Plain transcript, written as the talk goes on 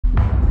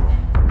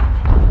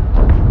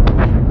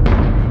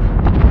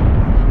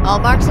All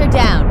marks are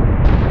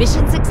down.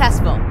 Mission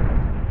successful.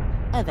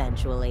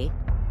 Eventually.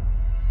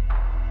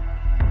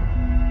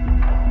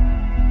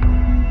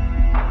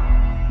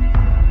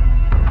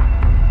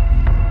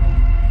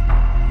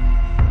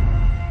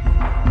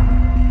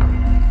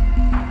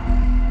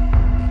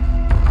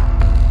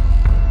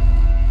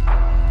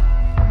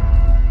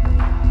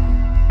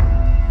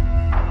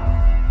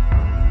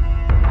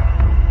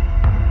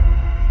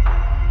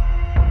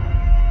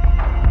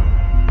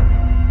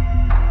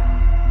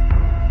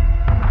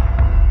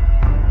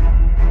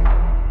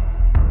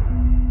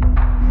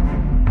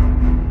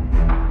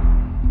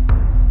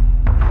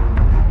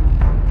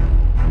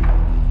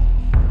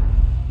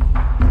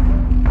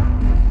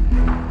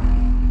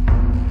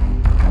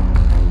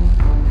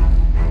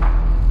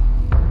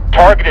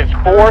 Target is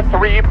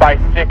 4-3 by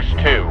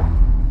 6-2.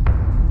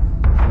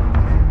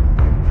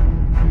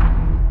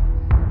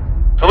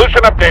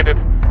 Solution updated.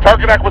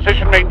 Target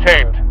acquisition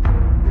maintained.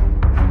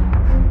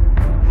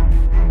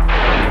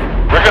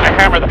 We're gonna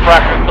hammer the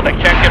fractures so they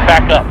can't get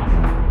back up.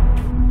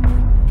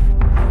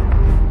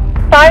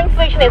 Firing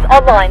solution is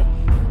online.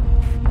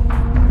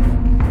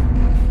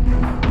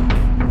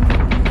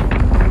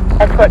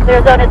 Escort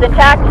clear zone is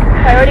intact.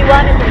 Priority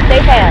 1 is in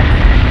safe hands.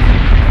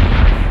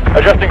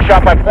 Adjusting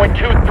shot by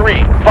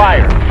 .23.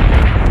 Fire.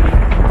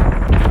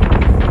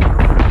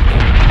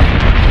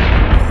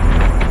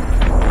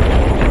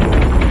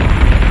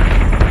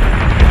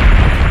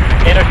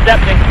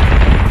 Intercepting.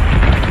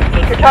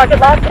 Keep your target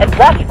locked and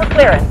watch for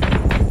clearance.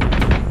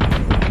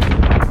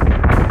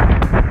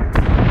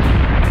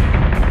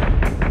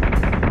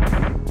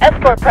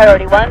 Escort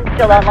priority 1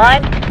 still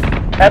online.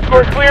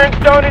 Escort clearance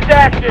zone is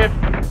active.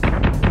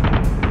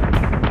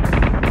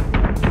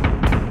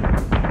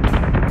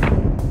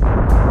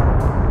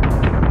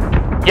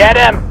 Get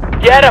him!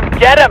 Get him!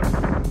 Get him!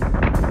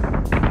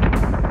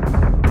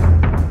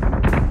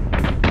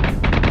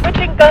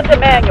 Switching gun to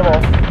manual.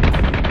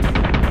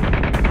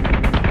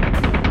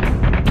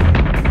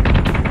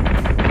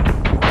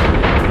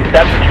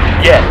 That's what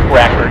you get,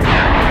 cracker.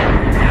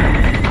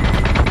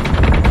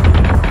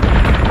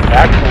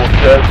 Actual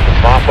says to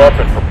mop up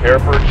and prepare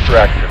for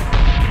extraction.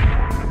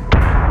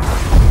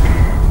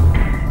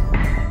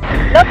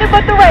 Nothing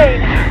but the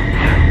rain.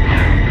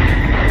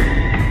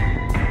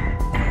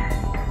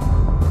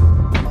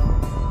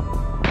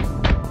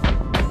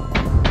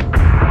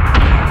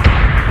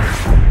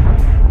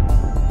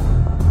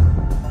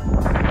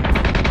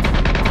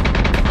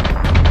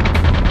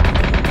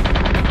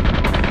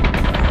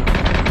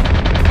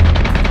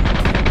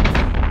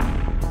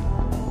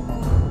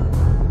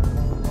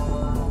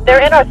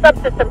 They're in our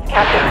subsystems,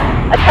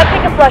 Captain.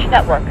 Attempting to flush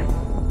network.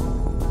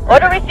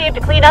 Order received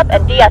to clean up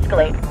and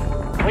de-escalate.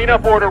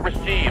 Cleanup order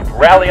received.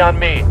 Rally on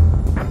me.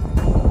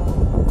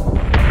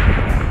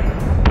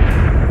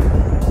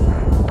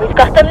 We've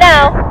got them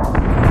now.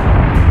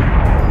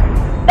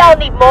 They'll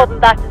need more than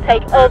that to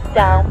take us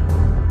down.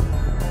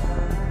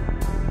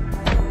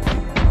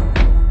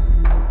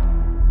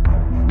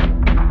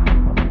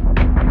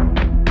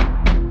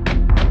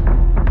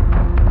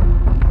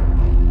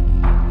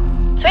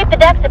 Sweep the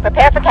decks and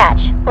prepare for catch.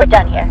 We're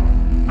done here.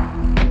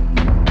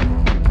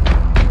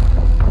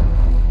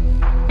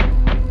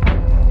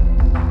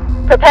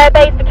 Prepare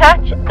base to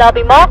catch. There'll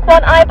be Mark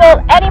 1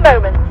 eyeball any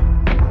moment.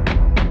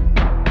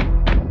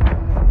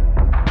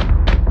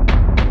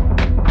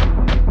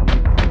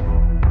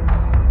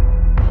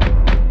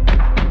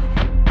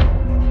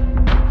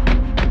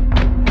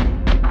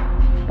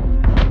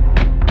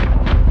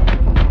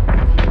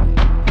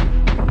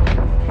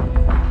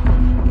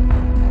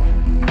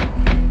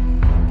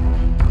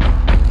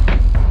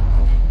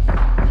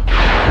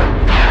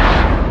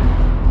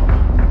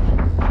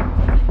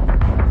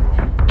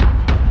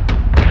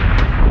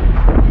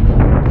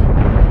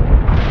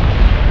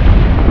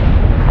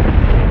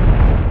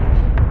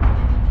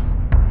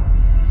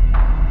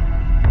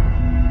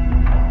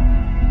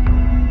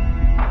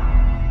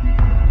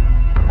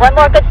 One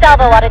more good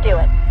salvo ought to do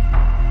it.